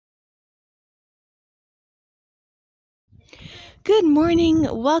Good morning.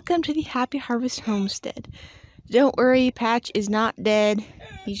 Welcome to the Happy Harvest Homestead. Don't worry, Patch is not dead.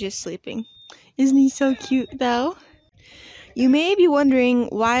 He's just sleeping. Isn't he so cute, though? You may be wondering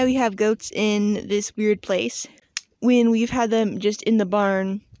why we have goats in this weird place when we've had them just in the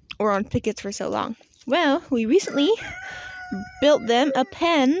barn or on pickets for so long. Well, we recently built them a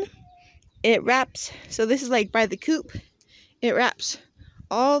pen. It wraps, so this is like by the coop. It wraps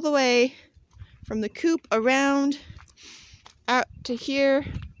all the way from the coop around out to here,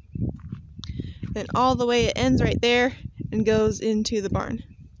 then all the way it ends right there and goes into the barn.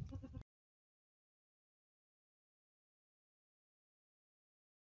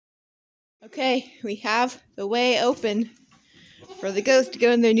 Okay, we have the way open for the goats to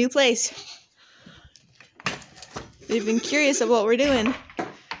go in their new place. They've been curious of what we're doing.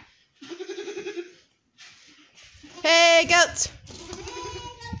 Hey, goats!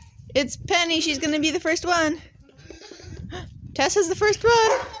 It's Penny. She's gonna be the first one. Tessa's the first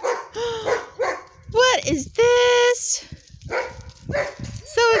one. What is this?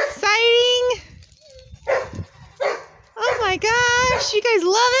 So exciting! Oh my gosh, you guys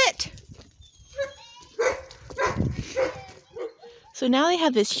love it! So now they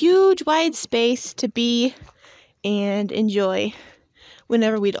have this huge wide space to be and enjoy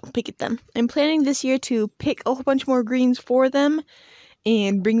whenever we don't picket them. I'm planning this year to pick a whole bunch more greens for them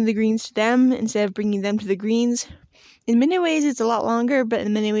and bring the greens to them instead of bringing them to the greens. In many ways, it's a lot longer, but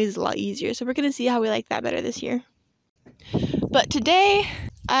in many ways, it's a lot easier. So we're going to see how we like that better this year. But today,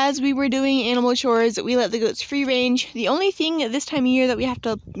 as we were doing animal chores, we let the goats free range. The only thing this time of year that we have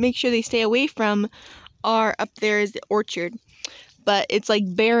to make sure they stay away from are up there is the orchard. But it's like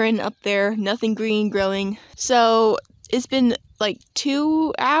barren up there, nothing green growing. So it's been like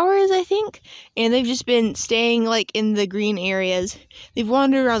 2 hours, I think, and they've just been staying like in the green areas. They've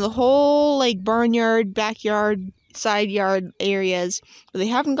wandered around the whole like barnyard, backyard, side yard areas, but they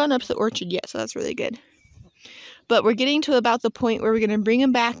haven't gone up to the orchard yet, so that's really good. But we're getting to about the point where we're going to bring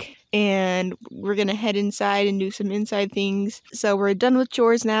them back and we're going to head inside and do some inside things. So we're done with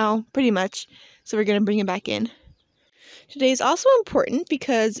chores now, pretty much, so we're going to bring them back in. Today is also important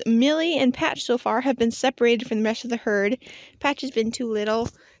because Millie and Patch so far have been separated from the rest of the herd. Patch has been too little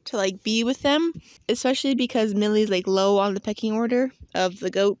to like be with them, especially because Millie's like low on the pecking order of the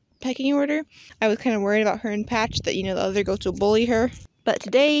goat pecking order. I was kind of worried about her and Patch that, you know, the other goats will bully her. But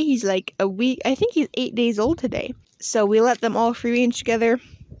today he's like a week, I think he's 8 days old today. So we let them all free range together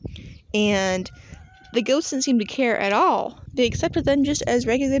and the goats didn't seem to care at all. They accepted them just as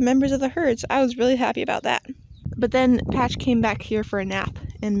regular members of the herd, so I was really happy about that. But then Patch came back here for a nap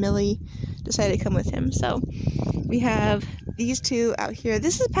and Millie decided to come with him. So we have these two out here.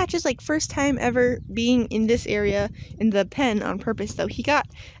 This is Patch's like first time ever being in this area in the pen on purpose, though. He got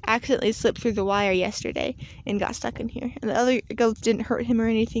accidentally slipped through the wire yesterday and got stuck in here. And the other goats didn't hurt him or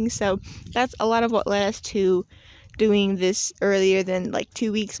anything, so that's a lot of what led us to doing this earlier than like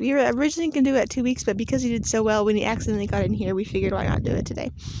 2 weeks. We were originally going to do it at 2 weeks, but because he did so well when he accidentally got in here, we figured why not do it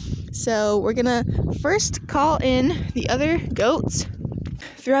today. So we're going to first call in the other goats.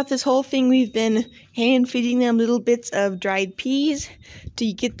 Throughout this whole thing, we've been hand feeding them little bits of dried peas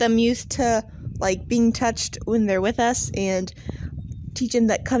to get them used to like being touched when they're with us and teach them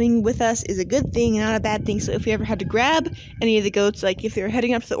that coming with us is a good thing and not a bad thing. So if we ever had to grab any of the goats, like if they were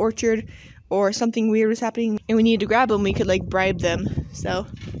heading up to the orchard or something weird was happening and we needed to grab them, we could like bribe them. So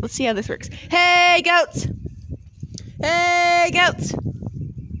let's see how this works. Hey, goats! Hey, goats!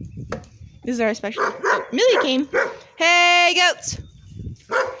 This is our special. Oh, Millie came. Hey, goats!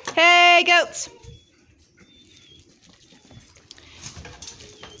 Hey, goats!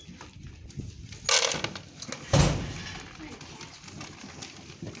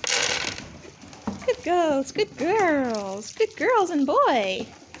 Good goats, good girls and boy.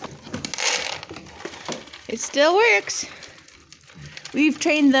 It still works. We've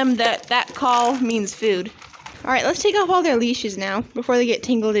trained them that that call means food. Alright, let's take off all their leashes now before they get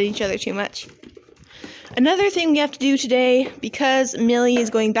tangled in each other too much. Another thing we have to do today, because Millie is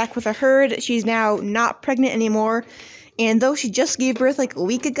going back with a herd, she's now not pregnant anymore. And though she just gave birth like a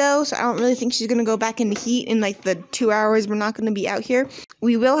week ago, so I don't really think she's going to go back into heat in like the 2 hours we're not going to be out here.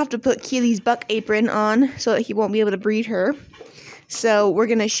 We will have to put Kili's buck apron on so that he won't be able to breed her. So we're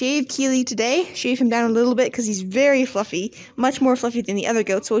going to shave Kili today, shave him down a little bit because he's very fluffy, much more fluffy than the other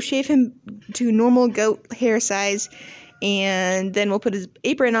goats. So we'll shave him to normal goat hair size and then we'll put his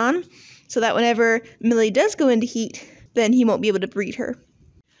apron on so that whenever Millie does go into heat, then he won't be able to breed her.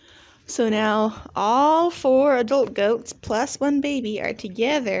 So now all 4 adult goats plus 1 baby are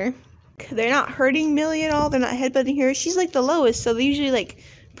together. They're not hurting Millie at all. They're not headbutting her. She's like the lowest, so they usually like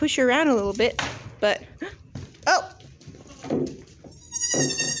push her around a little bit. But, oh!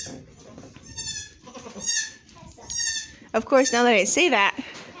 Of course, now that I say that,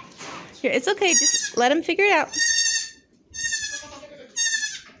 here, it's okay, just let him figure it out.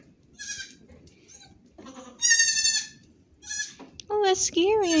 Oh, that's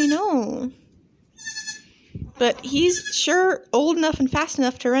scary, I know. But he's sure old enough and fast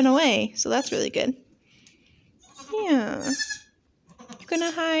enough to run away, so that's really good. Yeah. You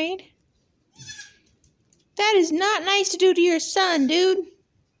gonna hide? That is not nice to do to your son, dude.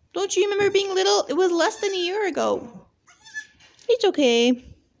 Don't you remember being little? It was less than a year ago. It's okay.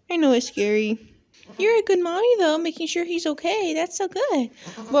 I know it's scary. You're a good mommy, though, making sure he's okay. That's so good.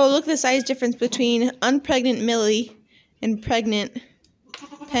 Well, look at the size difference between unpregnant Millie and pregnant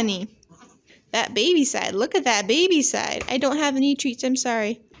Penny. That baby side. Look at that baby side. I don't have any treats. I'm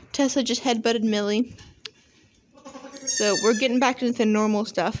sorry. Tessa just headbutted Millie. So we're getting back into the normal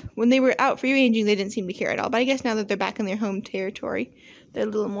stuff. When they were out free ranging, they didn't seem to care at all. But I guess now that they're back in their home territory, they're a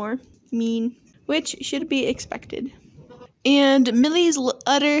little more mean, which should be expected. And Millie's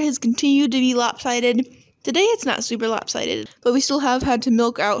udder has continued to be lopsided. Today it's not super lopsided, but we still have had to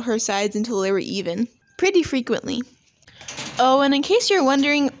milk out her sides until they were even, pretty frequently. Oh, and in case you're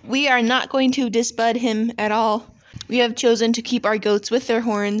wondering, we are not going to disbud him at all. We have chosen to keep our goats with their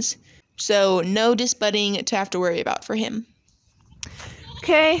horns, so no disbudding to have to worry about for him.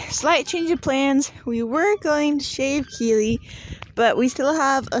 Okay, slight change of plans. We were going to shave Kili, but we still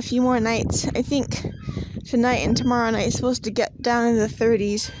have a few more nights. I think tonight and tomorrow night is supposed to get down in the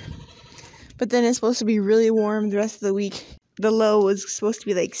 30s, but then it's supposed to be really warm the rest of the week. The low was supposed to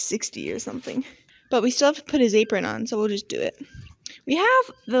be like 60 or something. But we still have to put his apron on, so we'll just do it. We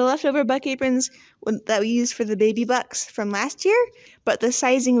have the leftover buck aprons that we used for the baby bucks from last year, but the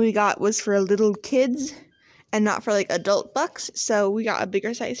sizing we got was for little kids and not for like adult bucks, so we got a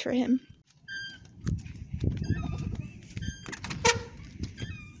bigger size for him.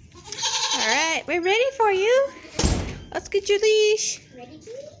 Alright, we're ready for you. Let's get your leash. Ready,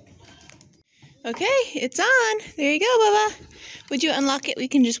 Okay, it's on. There you go, Bubba. Would you unlock it? We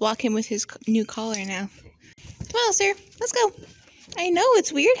can just walk him with his new collar now. Come on, sir. Let's go. I know,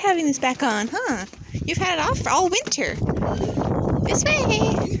 it's weird having this back on, huh? You've had it off for all winter. This way.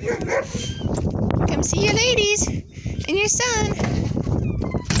 Come see your ladies and your son.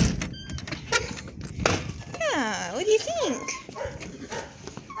 Yeah, what do you think?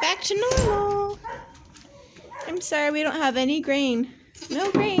 Back to normal. I'm sorry, we don't have any grain. No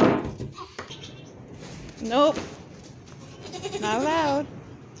grain. Nope. Not allowed.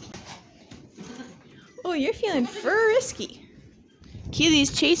 Oh, you're feeling frisky.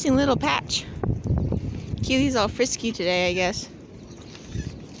 Kili's chasing little Patch. Kili's all frisky today, I guess.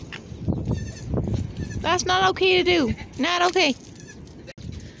 That's not okay to do. Not okay.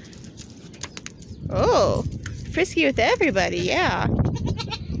 Oh, frisky with everybody, yeah.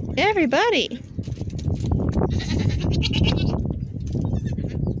 Everybody.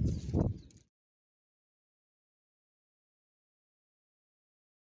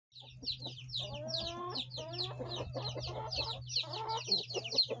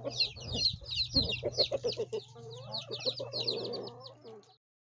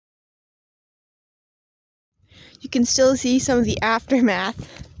 You can still see some of the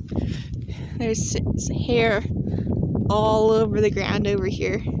aftermath. There's hair all over the ground over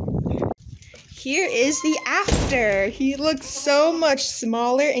here. Here is the after. He looks so much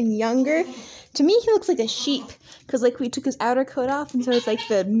smaller and younger. To me, he looks like a sheep, because like we took his outer coat off, and so it's like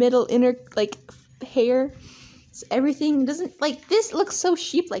the middle inner like hair. So everything doesn't like this looks so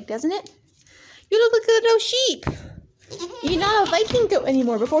sheep-like, doesn't it? You look like a little sheep. You're not a Viking goat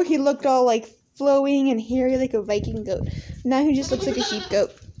anymore. Before he looked all like flowing and hairy like a Viking goat. Now he just looks like a sheep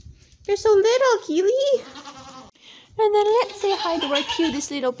goat. You're so little, Kili. And then let's say hi to our cutest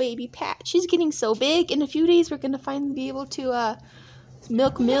little baby Pat. She's getting so big. In a few days, we're going to finally be able to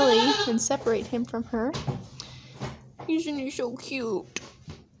milk Millie and separate him from her. Isn't he so cute?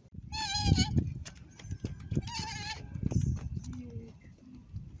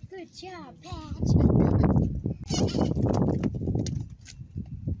 Good job, Patch.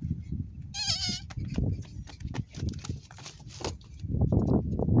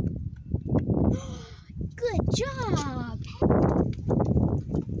 Good job.